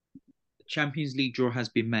Champions League draw has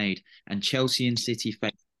been made, and Chelsea and City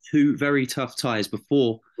face two very tough ties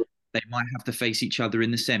before they might have to face each other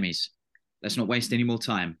in the semis. Let's not waste any more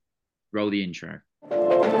time. Roll the intro. Here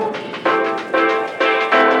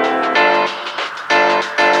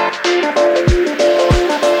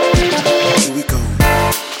we go.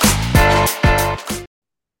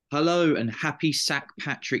 Hello and happy St.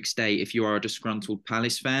 Patrick's Day if you are a disgruntled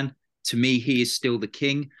Palace fan. To me, he is still the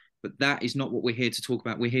king, but that is not what we're here to talk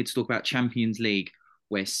about. We're here to talk about Champions League,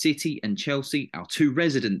 where City and Chelsea, our two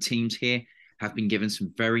resident teams here, have been given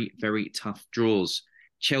some very, very tough draws.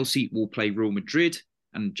 Chelsea will play Real Madrid,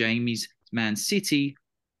 and Jamie's Man City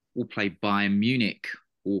will play Bayern Munich.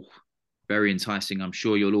 Oh, very enticing. I'm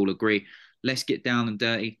sure you'll all agree. Let's get down and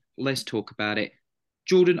dirty. Let's talk about it.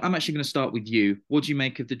 Jordan, I'm actually going to start with you. What do you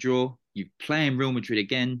make of the draw? You play in Real Madrid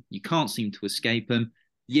again. You can't seem to escape them.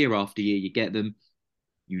 Year after year, you get them.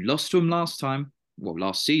 You lost to them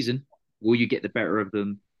last season. Will you get the better of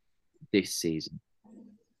them this season?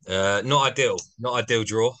 Not ideal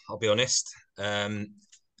draw, I'll be honest. I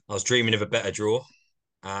was dreaming of a better draw,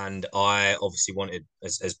 and I obviously wanted,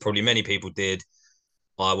 as probably many people did,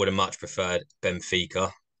 I would have much preferred Benfica.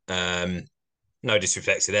 No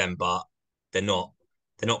disrespect to them, but they're not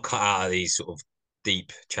cut out of these sort of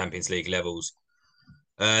deep Champions League levels.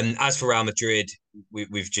 As for Real Madrid,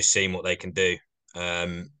 we've just seen what they can do.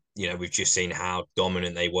 We've just seen how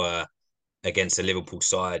dominant they were against a Liverpool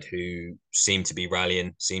side who seem to be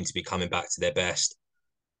rallying, seem to be coming back to their best.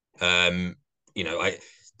 The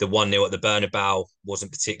 1-0 at the Bernabeu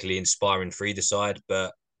wasn't particularly inspiring for either side,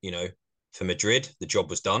 but for Madrid, the job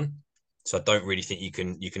was done. So I don't really think you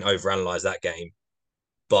can overanalyze that game.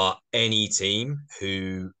 But any team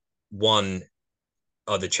who won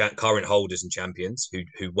are the current holders and champions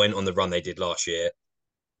who went on the run they did last year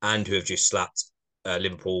and who have just slapped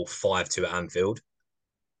Liverpool 5-2 at Anfield,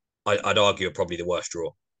 I'd argue are probably the worst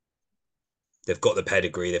draw. They've got the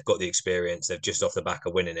pedigree, they've got the experience, they've just off the back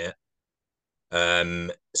of winning it.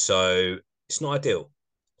 So it's not ideal.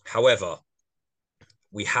 However,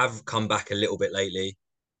 we have come back a little bit lately.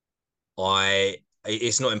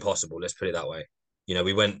 It's not impossible, let's put it that way.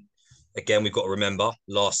 We went, again, we've got to remember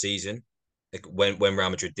last season, when Real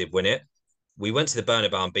Madrid did win it, we went to the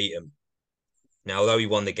Bernabeu and beat them. Now, although we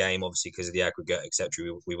won the game, obviously, because of the aggregate,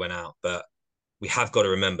 etc., we went out. But we have got to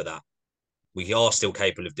remember that. We are still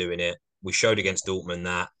capable of doing it. We showed against Dortmund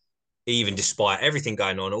that even despite everything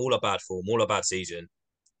going on, all our bad form, all our bad season,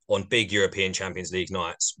 on big European Champions League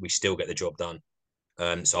nights, we still get the job done.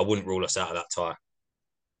 So I wouldn't rule us out of that tie.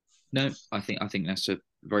 No, I think that's a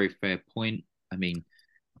very fair point. I mean,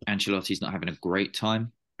 Ancelotti's not having a great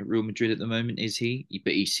time at Real Madrid at the moment, is he?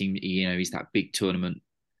 But he's that big tournament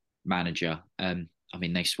manager.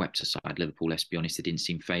 They swept aside Liverpool, let's be honest. They didn't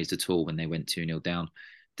seem phased at all when they went 2-0 down.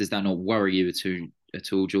 Does that not worry you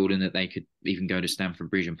at all, Jordan, that they could even go to Stamford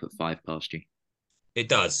Bridge and put 5 past you? It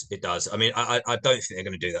does. I mean, I don't think they're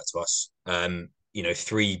going to do that to us.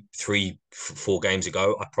 4 games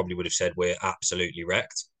ago, I probably would have said we're absolutely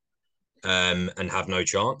wrecked and have no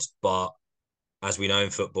chance. But as we know in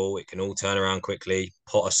football, it can all turn around quickly.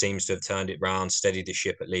 Potter seems to have turned it round, steadied the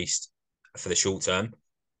ship at least for the short term.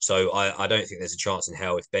 So I don't think there's a chance in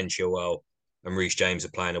hell if Ben Chilwell and Reece James are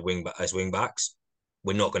playing as wing backs.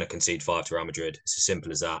 We're not going to concede 5 to Real Madrid. It's as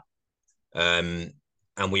simple as that.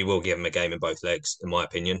 And we will give them a game in both legs, in my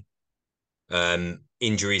opinion.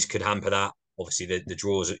 Injuries could hamper that. Obviously, the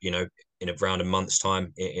draws, in around a month's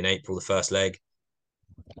time in April, the first leg.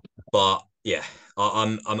 But yeah,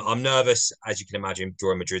 I'm nervous, as you can imagine.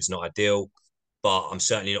 Drawing Madrid's not ideal, but I'm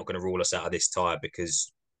certainly not going to rule us out of this tie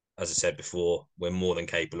because, as I said before, we're more than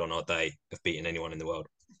capable on our day of beating anyone in the world.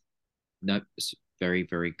 No, it's a very,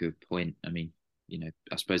 very good point. I mean,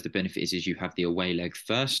 I suppose the benefit is you have the away leg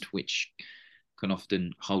first, which can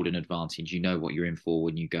often hold an advantage. You know what you're in for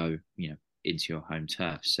when you go, into your home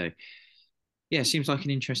turf. So, yeah, it seems like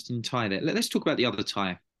an interesting tie there. Let's talk about the other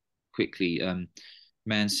tie quickly.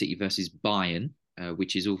 Man City versus Bayern,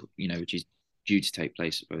 which is due to take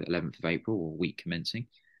place on the 11th of April or week commencing.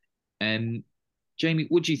 Jamie,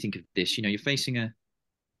 what do you think of this? You're facing the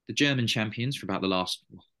German champions for about the last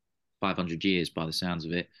 500 years, by the sounds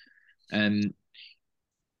of it.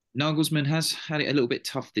 Nagelsmann has had it a little bit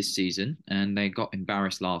tough this season, and they got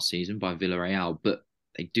embarrassed last season by Villarreal, but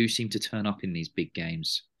they do seem to turn up in these big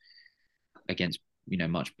games against,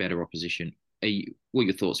 much better opposition. What are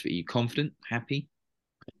your thoughts? Are you confident, happy?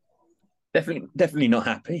 Definitely not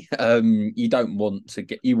happy. You don't want to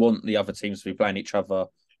you want the other teams to be playing each other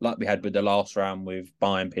like we had with the last round with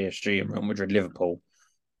Bayern, PSG, and Real Madrid, Liverpool.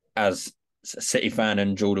 As a City fan,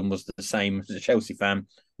 and Jordan was the same as a Chelsea fan,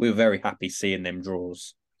 we were very happy seeing them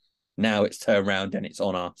draws. Now it's turned around and it's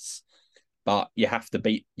on us. But you have to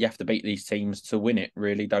beat these teams to win it,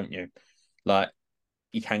 really, don't you? Like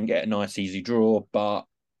you can get a nice easy draw, but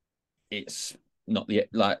it's not the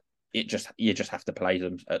like it just you just have to play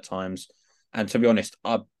them at times. And to be honest,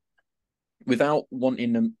 without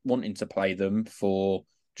wanting to play them for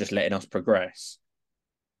just letting us progress,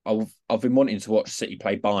 I've been wanting to watch City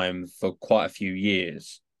play Bayern for quite a few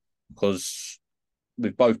years because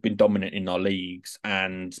we've both been dominant in our leagues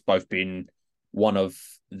and both been one of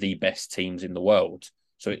the best teams in the world.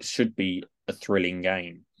 So it should be a thrilling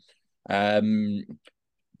game.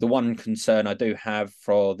 The one concern I do have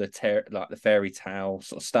for the fairy tale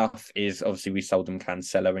sort of stuff is obviously we sold them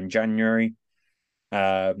Cancelo in January.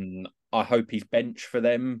 I hope he's bench for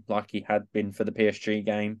them like he had been for the PSG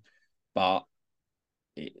game, but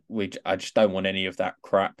I just don't want any of that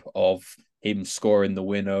crap of him scoring the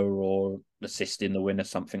winner or assisting the winner,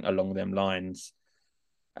 something along them lines.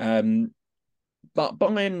 But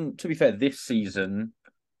Bayern, to be fair, this season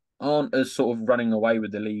aren't as sort of running away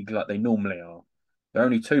with the league like they normally are. They're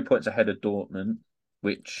only 2 points ahead of Dortmund,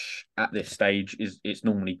 which at this stage it's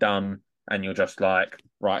normally done, and you're just like,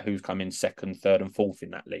 right, who's coming second, third, and fourth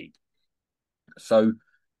in that league? So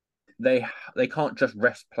they can't just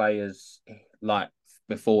rest players like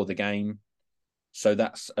before the game. So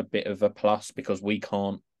that's a bit of a plus because we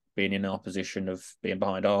can't be in our position of being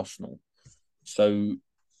behind Arsenal. So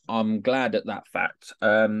I'm glad at that fact.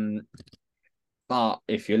 But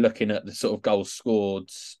if you're looking at the sort of goals scored,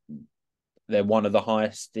 they're one of the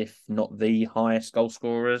highest, if not the highest, goal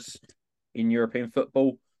scorers in European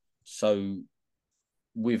football. So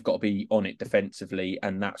we've got to be on it defensively,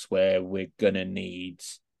 and that's where we're gonna need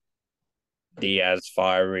Diaz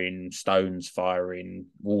firing, Stones firing,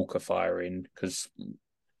 Walker firing, because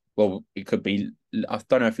it could be. I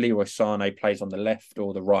don't know if Leroy Sané plays on the left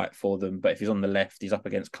or the right for them, but if he's on the left, he's up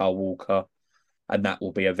against Kyle Walker, and that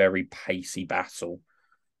will be a very pacey battle.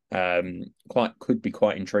 Could be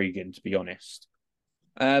quite intriguing, to be honest.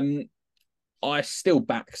 I still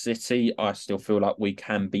back City. I still feel like we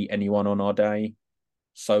can beat anyone on our day,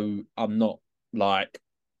 so I'm not like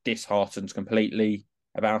disheartened completely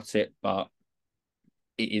about it, but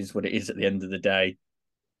it is what it is at the end of the day.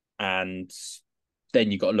 And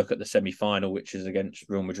then you've got to look at the semi-final, which is against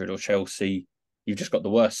Real Madrid or Chelsea. You've just got the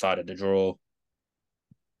worst side of the draw.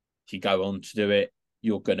 If you go on to do it,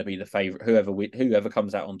 you're going to be the favourite. Whoever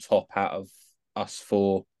comes out on top out of us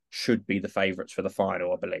four should be the favourites for the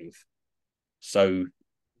final, I believe. So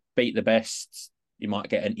beat the best. You might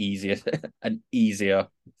get an easier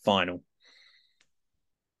final.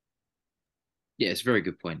 Yeah, it's a very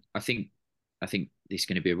good point. I think this is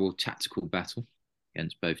going to be a real tactical battle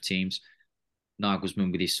against both teams.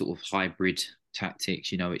 Nagelsmann with his sort of hybrid tactics,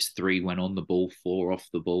 it's 3 when on the ball, 4 off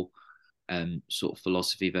the ball, sort of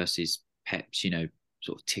philosophy versus Pep's,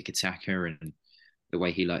 sort of tick-attacker and the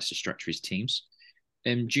way he likes to structure his teams.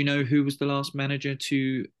 Do you know who was the last manager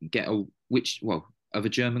to get of a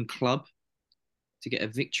German club to get a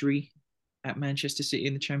victory at Manchester City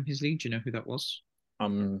in the Champions League? Do you know who that was?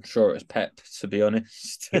 I'm sure it was Pep, to be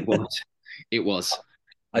honest. It was. It was.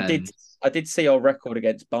 I did see our record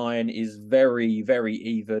against Bayern is very, very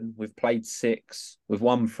even. We've played 6, we've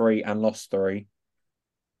won 3 and lost 3.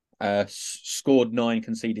 Scored 9,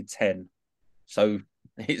 conceded 10. So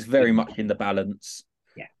it's very much in the balance.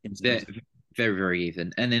 Yeah, they're very, very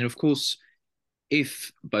even. And then, of course,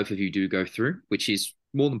 if both of you do go through, which is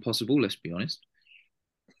more than possible, let's be honest,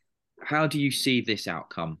 how do you see this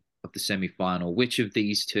outcome of the semi-final? Which of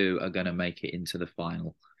these two are going to make it into the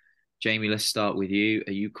final? Jamie, let's start with you.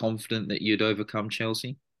 Are you confident that you'd overcome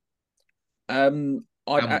Chelsea? I'd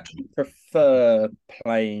actually prefer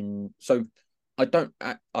playing. So I don't.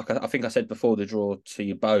 I think I said before the draw to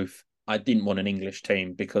you both. I didn't want an English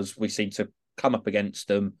team because we seem to come up against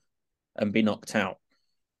them and be knocked out.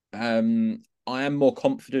 I am more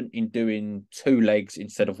confident in doing 2 legs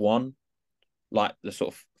instead of 1, like the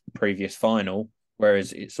sort of previous final.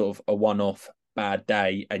 Whereas it's sort of a one-off bad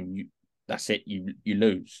day and that's it. You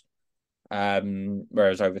lose.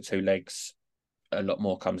 Whereas over 2 legs, a lot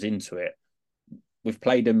more comes into it. We've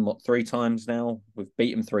played them 3 times now. We've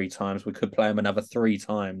beat them 3 times. We could play them another 3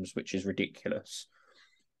 times, which is ridiculous.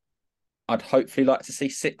 I'd hopefully like to see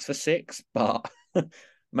 6 for 6, but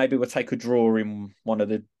maybe we'll take a draw in one of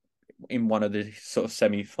the sort of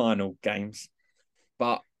semi-final games.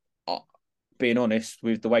 But being honest,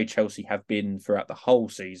 with the way Chelsea have been throughout the whole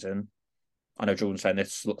season, I know Jordan's saying they're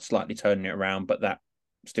slightly turning it around, but that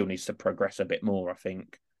still needs to progress a bit more, I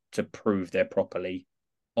think, to prove they're properly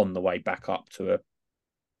on the way back up to a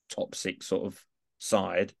top 6 sort of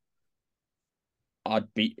side.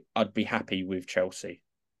 I'd be happy with Chelsea.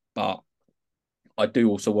 but I do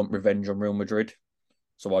also want revenge on Real Madrid.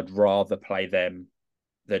 So I'd rather play them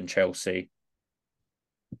than Chelsea.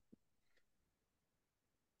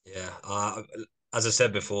 Yeah, as I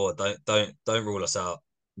said before, don't rule us out.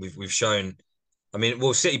 We've shown. I mean,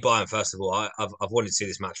 well, City Bayern first of all. I've wanted to see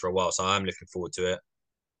this match for a while, so I am looking forward to it.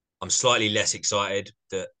 I'm slightly less excited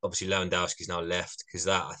that obviously Lewandowski's now left because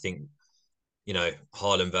that I think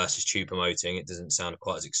Haaland versus Choupo-Moting, it doesn't sound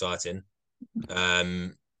quite as exciting.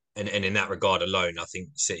 And in that regard alone, I think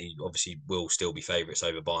City obviously will still be favourites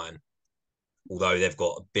over Bayern, although they've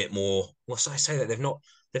got a bit more. Well, I say that they've not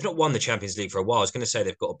won the Champions League for a while. I was going to say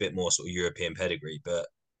they've got a bit more sort of European pedigree, but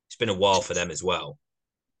it's been a while for them as well.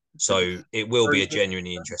 So it will be a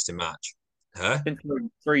genuinely interesting match. Huh? It's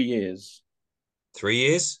been 3 years. 3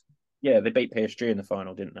 years? Yeah, they beat PSG in the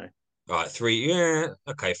final, didn't they? All right, 3. Yeah,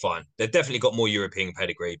 okay, fine. They've definitely got more European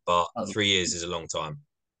pedigree, but Oh. 3 years is a long time.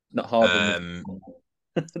 Not hard.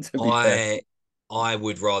 To be fair. I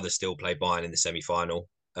would rather still play Bayern in the semi-final,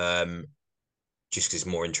 just because it's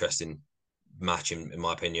more interesting match in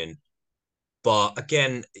my opinion. But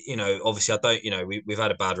again, obviously I don't. We've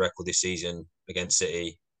had a bad record this season against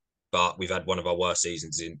City, but we've had one of our worst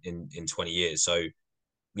seasons in 20 years. So,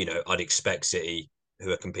 I'd expect City,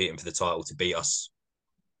 who are competing for the title, to beat us,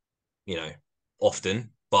 often.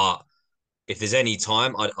 But if there's any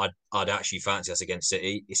time I'd actually fancy us against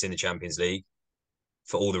City, it's in the Champions League.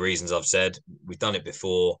 For all the reasons I've said, we've done it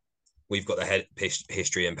before. We've got the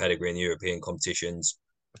history and pedigree in the European competitions,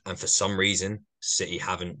 and for some reason, City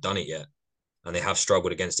haven't done it yet, and they have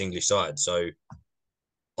struggled against English sides. So,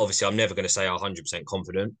 obviously, I'm never going to say I'm 100%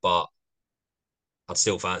 confident, but I'd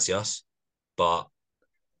still fancy us. But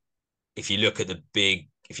if you look at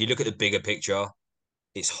the bigger picture,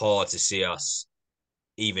 it's hard to see us,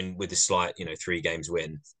 even with a slight, 3 games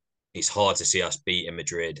win. It's hard to see us beating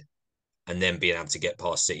Madrid and then being able to get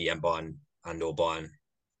past City and Bayern or Bayern.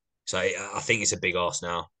 So I think it's a big ask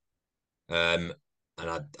now. And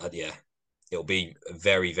yeah, it'll be a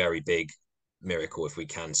very, very big miracle if we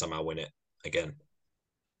can somehow win it again.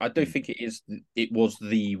 I do think it was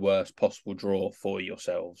the worst possible draw for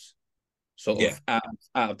yourselves. Sort of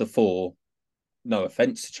out of the four, no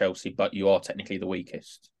offense to Chelsea, but you are technically the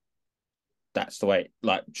weakest. That's the way,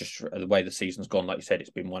 just the way the season's gone. Like you said,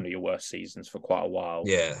 it's been one of your worst seasons for quite a while.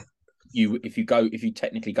 Yeah. If you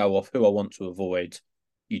technically go off who I want to avoid,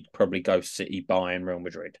 you'd probably go City, Bayern, Real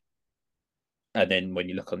Madrid. And then when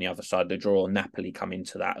you look on the other side of the draw, Napoli come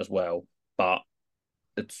into that as well. But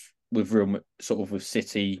it's with with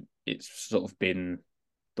City, it's sort of been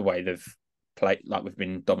the way they've played. Like we've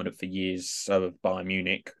been dominant for years. So have Bayern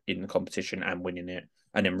Munich in the competition and winning it,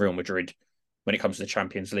 and then Real Madrid, when it comes to the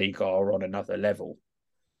Champions League, are on another level.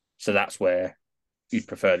 So that's where you'd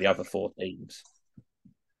prefer the other 4 teams.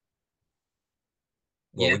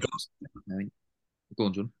 Well, go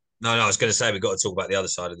on, John. No, I was going to say we've got to talk about the other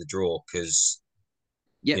side of the draw because,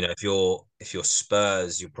 if you're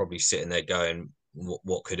Spurs, you're probably sitting there going,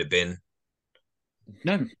 what could have been?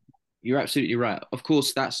 No, you're absolutely right. Of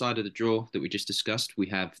course, that side of the draw that we just discussed, we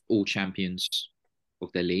have all champions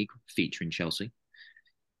of their league featuring Chelsea.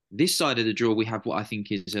 This side of the draw, we have what I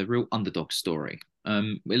think is a real underdog story.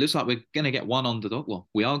 It looks like we're going to get one underdog. Well,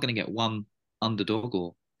 we are going to get one underdog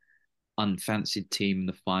or unfancied team in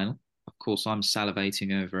the final. Of course, I'm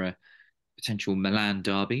salivating over a potential Milan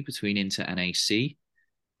derby between Inter and AC,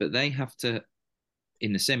 but they have to,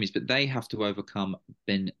 in the semis, but they have to overcome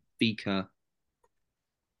Benfica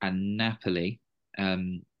and Napoli,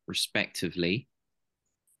 respectively.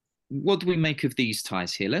 What do we make of these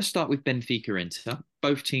ties here? Let's start with Benfica Inter,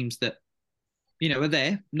 both teams that, are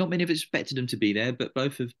there. Not many of us expected them to be there, but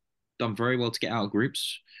both have done very well to get out of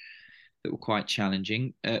groups that were quite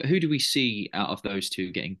challenging. Who do we see out of those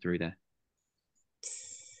two getting through there?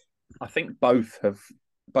 I think both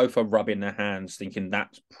are rubbing their hands, thinking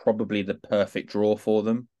that's probably the perfect draw for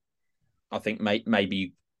them. I think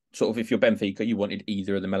maybe sort of if you're Benfica, you wanted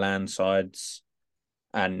either of the Milan sides,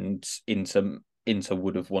 and Inter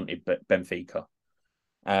would have wanted Benfica.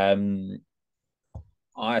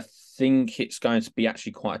 I think it's going to be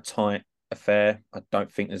actually quite a tight affair. I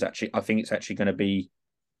think it's actually going to be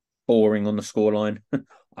boring on the scoreline.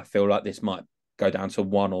 I feel like this might go down to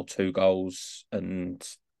 1 or 2 goals, and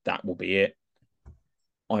that will be it.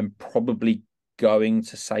 I'm probably going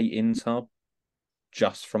to say Inter,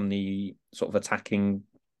 just from the sort of attacking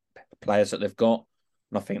players that they've got,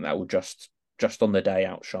 and I think that will just on the day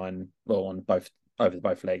outshine, well, on both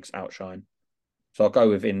legs outshine. So I'll go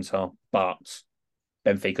with Inter, but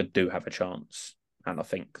Benfica do have a chance, and I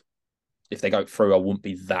think if they go through, I wouldn't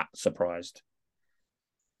be that surprised.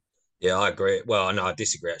 Yeah, I agree. Well, no, I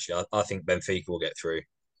disagree actually. I think Benfica will get through.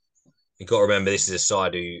 You've got to remember this is a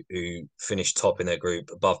side who finished top in their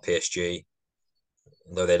group above PSG,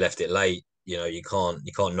 although they left it late. You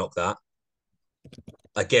can't knock that.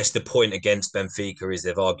 I guess the point against Benfica is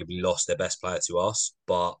they've arguably lost their best player to us,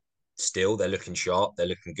 but still they're looking sharp, they're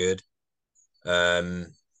looking good.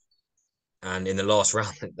 And in the last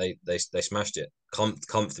round, they smashed it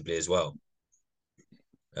comfortably as well.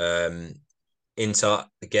 Inter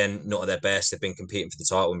again, not at their best. They've been competing for the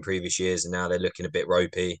title in previous years, and now they're looking a bit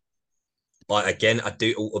ropey. I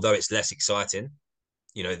do, although it's less exciting.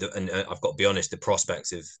 And I've got to be honest, the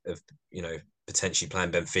prospects of potentially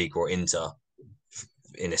playing Benfica or Inter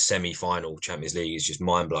in a semi-final Champions League is just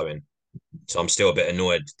mind-blowing. So I'm still a bit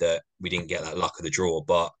annoyed that we didn't get that luck of the draw,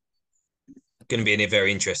 but going to be a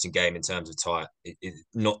very interesting game in terms of tight.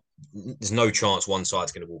 There's no chance one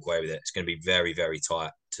side's going to walk away with it. It's going to be very, very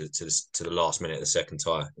tight to the last minute of the second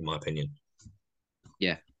tie, in my opinion.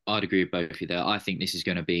 Yeah, I'd agree with both of you there. I think this is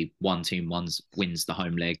going to be one team wins the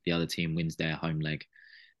home leg, the other team wins their home leg,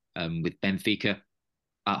 with Benfica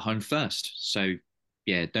at home first. So,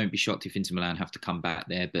 yeah, don't be shocked if Inter Milan have to come back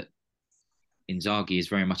there. But Inzaghi is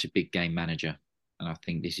very much a big game manager. And I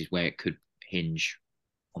think this is where it could hinge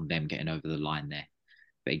on them getting over the line there.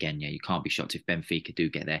 But again, yeah, you can't be shocked if Benfica do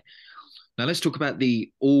get there. Now, let's talk about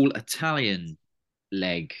the all-Italian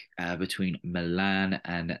leg between Milan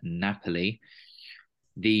and Napoli.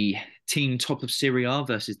 The team top of Serie A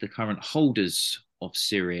versus the current holders of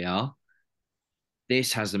Serie A.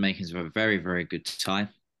 This has the makings of a very, very good tie.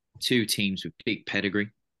 Two teams with big pedigree.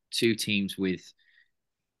 Two teams with,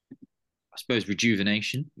 I suppose,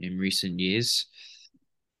 rejuvenation in recent years.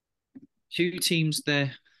 Two teams,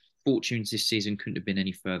 their fortunes this season couldn't have been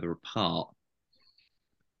any further apart.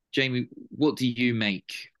 Jamie, what do you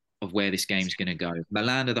make of where this game's going to go?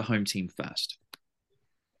 Milan are the home team first.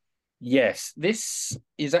 Yes, this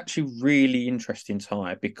is actually really interesting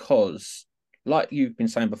tie because, like you've been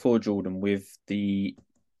saying before, Jordan, with the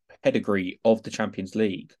pedigree of the Champions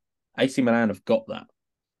League, AC Milan have got that.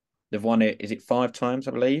 They've won it, is it 5 times,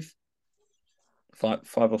 I believe? Five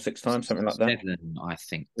or 6 times, something like that. 7, I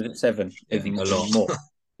think. Is it 7? Yeah, a lot. More.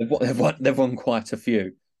 They've won quite a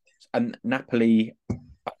few. And Napoli,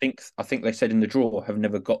 I think they said in the draw, have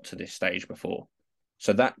never got to this stage before.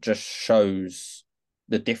 So that just shows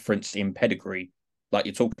the difference in pedigree. Like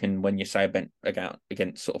you're talking when you say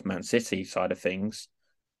against sort of Man City side of things.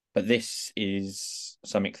 But this is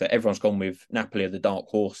something that everyone's gone with. Napoli are the dark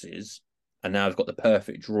horses, and now they've got the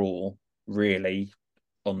perfect draw, really,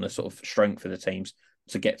 on the sort of strength of the teams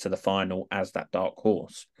to get to the final as that dark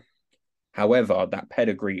horse. However, that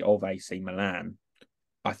pedigree of AC Milan,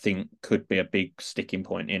 I think, could be a big sticking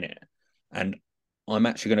point in it. And I'm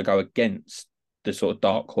actually going to go against the sort of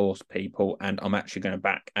dark horse people, and I'm actually going to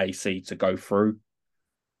back AC to go through.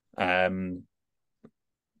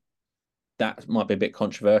 That might be a bit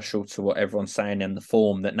controversial to what everyone's saying in the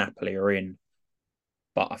form that Napoli are in,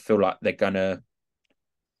 but I feel like they're going to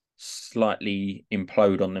slightly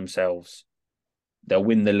implode on themselves. They'll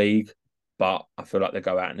win the league, but I feel like they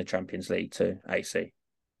go out in the Champions League too, AC.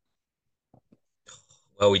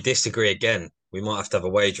 Well, we disagree again. We might have to have a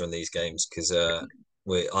wager on these games because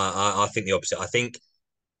I think the opposite. I think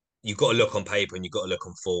you've got to look on paper and you've got to look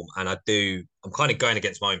on form. And I'm kind of going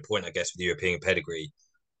against my own point, I guess, with the European pedigree.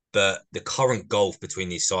 But the current gulf between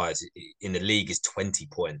these sides in the league is 20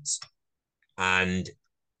 points. And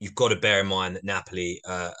you've got to bear in mind that Napoli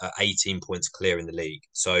are 18 points clear in the league.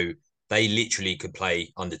 So they literally could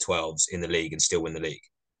play under 12s in the league and still win the league.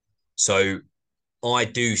 So I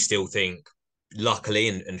do still think, luckily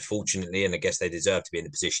and fortunately, and I guess they deserve to be in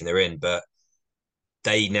the position they're in, but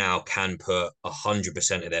they now can put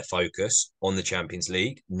 100% of their focus on the Champions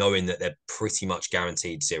League, knowing that they're pretty much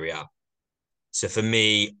guaranteed Serie A. So for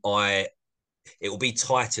me, it will be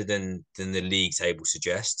tighter than the league table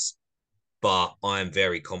suggests, but I am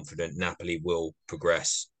very confident Napoli will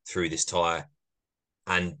progress through this tie.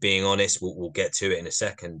 And being honest, we'll get to it in a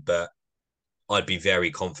second, but I'd be very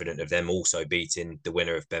confident of them also beating the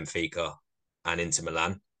winner of Benfica and Inter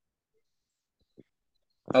Milan.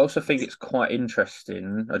 I also think it's quite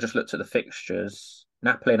interesting. I just looked at the fixtures.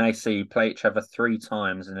 Napoli and AC play each other 3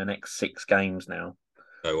 times in the next 6 games now.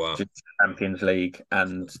 Oh, wow. Champions League,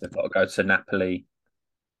 and they've got to go to Napoli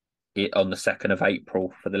on the 2nd of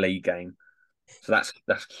April for the league game. So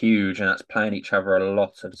that's huge, and that's playing each other a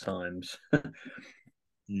lot of times.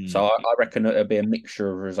 So I reckon it'll be a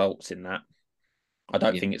mixture of results in that. I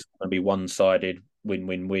don't think it's going to be one-sided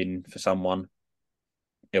win-win-win for someone.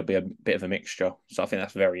 It'll be a bit of a mixture. So I think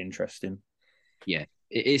that's very interesting. Yeah,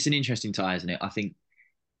 it's an interesting tie, isn't it? I think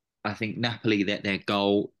Napoli, that their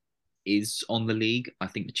goal is on the league. I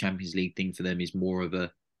think the Champions League thing for them is more of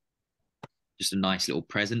a just a nice little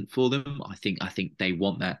present for them. I think they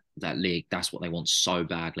want that league. That's what they want so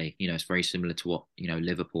badly. It's very similar to what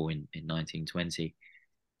Liverpool in 1920.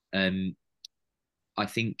 Um, I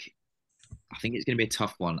think it's going to be a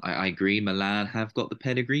tough one. I agree. Milan have got the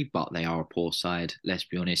pedigree, but they are a poor side. Let's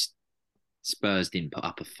be honest. Spurs didn't put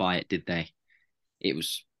up a fight, did they? It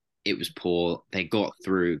was poor. They got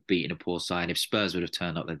through beating a poor side. If Spurs would have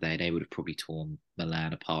turned up that day, they would have probably torn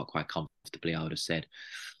Milan apart quite comfortably, I would have said.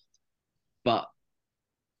 But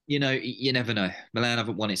you never know. Milan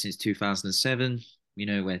haven't won it since 2007.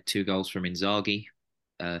 Where 2 goals from Inzaghi,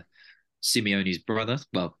 Simeone's brother.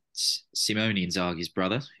 Well, Simone Inzaghi's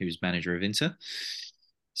brother, who's manager of Inter.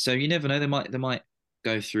 So you never know. They might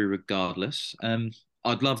go through regardless.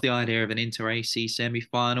 I'd love the idea of an Inter AC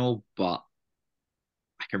semi-final, but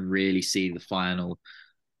I can really see the final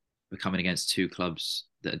becoming against 2 clubs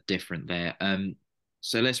that are different there.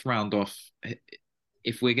 So let's round off.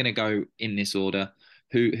 If we're going to go in this order,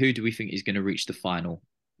 who do we think is going to reach the final?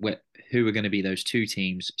 Who are going to be those 2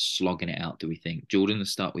 teams slogging it out, do we think? Jordan, let's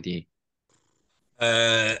start with you.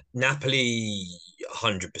 Napoli,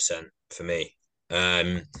 100% for me.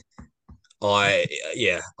 I've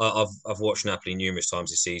watched Napoli numerous times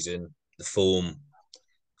this season. The form,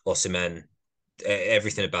 Osimhen,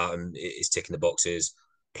 everything about him is ticking the boxes.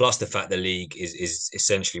 Plus the fact the league is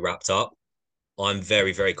essentially wrapped up. I'm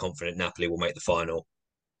very, very confident Napoli will make the final.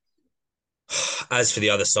 As for the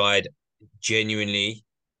other side, genuinely,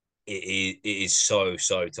 it is so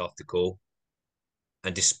tough to call.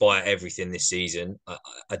 And despite everything this season,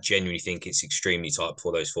 I genuinely think it's extremely tight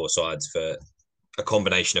for those 4 sides for a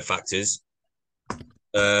combination of factors.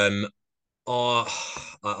 Honestly,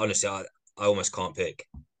 I almost can't pick.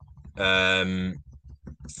 All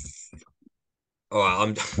right,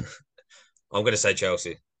 I'm going to say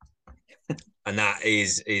Chelsea, and that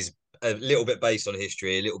is a little bit based on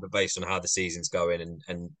history, a little bit based on how the season's going,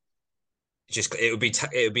 and just it would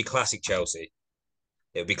be classic Chelsea.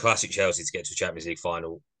 It would be classic Chelsea to get to a Champions League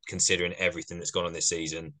final, considering everything that's gone on this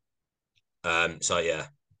season. So yeah,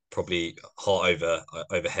 probably heart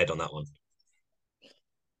over head on that one.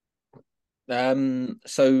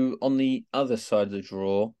 So on the other side of the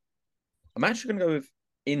draw, I'm actually going to go with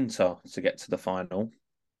Inter to get to the final.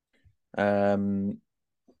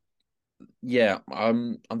 Yeah,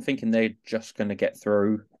 I'm thinking they're just going to get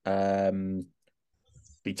through.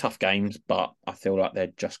 Be tough games, but I feel like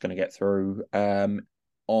they're just going to get through.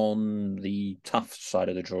 On the tough side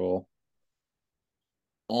of the draw,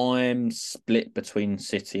 I'm split between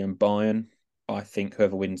City and Bayern. I think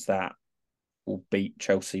whoever wins that will beat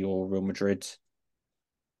Chelsea or Real Madrid.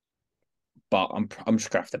 But I'm just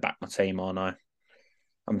gonna have to back my team, aren't I?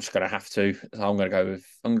 I'm just gonna have to. So I'm gonna go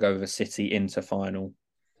with a City Inter final.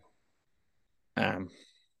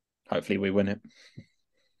 Hopefully we win it.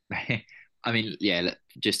 I mean, yeah.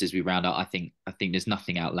 Just as we round up, I think there's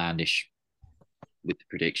nothing outlandish with the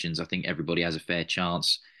predictions. I think everybody has a fair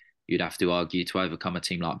chance. You'd have to argue to overcome a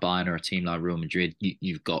team like Bayern or a team like Real Madrid.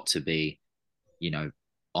 You've got to be,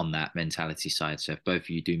 on that mentality side. So if both of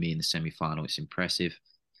you do me in the semi-final, it's impressive.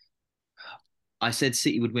 I said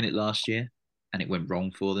City would win it last year, and it went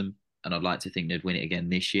wrong for them. And I'd like to think they'd win it again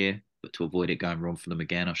this year. But to avoid it going wrong for them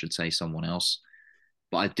again, I should say someone else.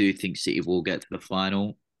 But I do think City will get to the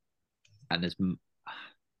final. And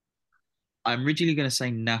I'm originally going to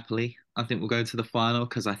say Napoli. I think we'll go to the final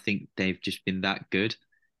because I think they've just been that good.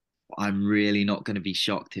 I'm really not going to be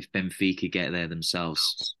shocked if Benfica get there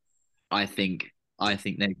themselves. I think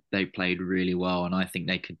they played really well, and I think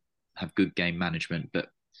they could have good game management. But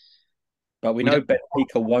we know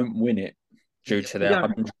Benfica won't win it due to their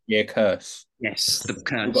 100-year curse. Yes, the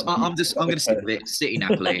curse. I'm going to stick with it. City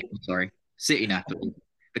Napoli. I'm sorry, City Napoli.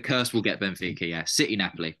 The curse will get Benfica. Yeah, City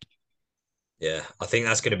Napoli. Yeah, I think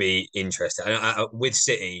that's going to be interesting. With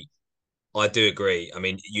City, I do agree. I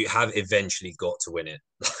mean, you have eventually got to win it.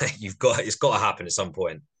 It's got to happen at some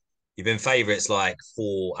point. You've been favourites like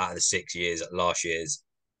 4 out of the 6 years, last year's.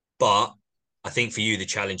 But I think for you, the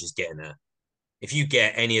challenge is getting there. If you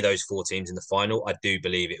get any of those 4 teams in the final, I do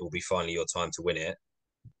believe it will be finally your time to win it.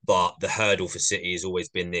 But the hurdle for City has always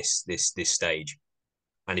been this stage.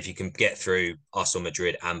 And if you can get through us or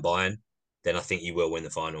Madrid and Bayern, then I think you will win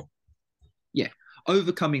the final. Yeah.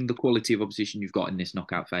 Overcoming the quality of opposition you've got in this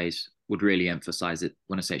knockout phase would really emphasize it.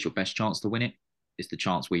 When I say it's your best chance to win it, it's the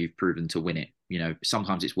chance where you've proven to win it.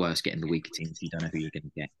 Sometimes it's worse getting the weaker teams. You don't know who you're going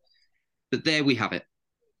to get. But there we have it.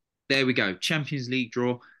 There we go. Champions League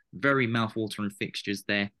draw. Very mouth-watering fixtures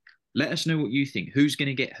there. Let us know what you think. Who's going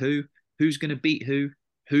to get who? Who's going to beat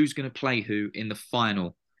who's going to play who in the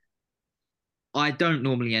final? I don't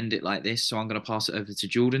normally end it like this, so I'm going to pass it over to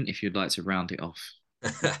Jordan if you'd like to round it off.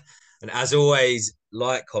 And as always,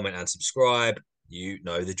 like, comment, and subscribe. You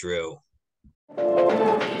know the drill.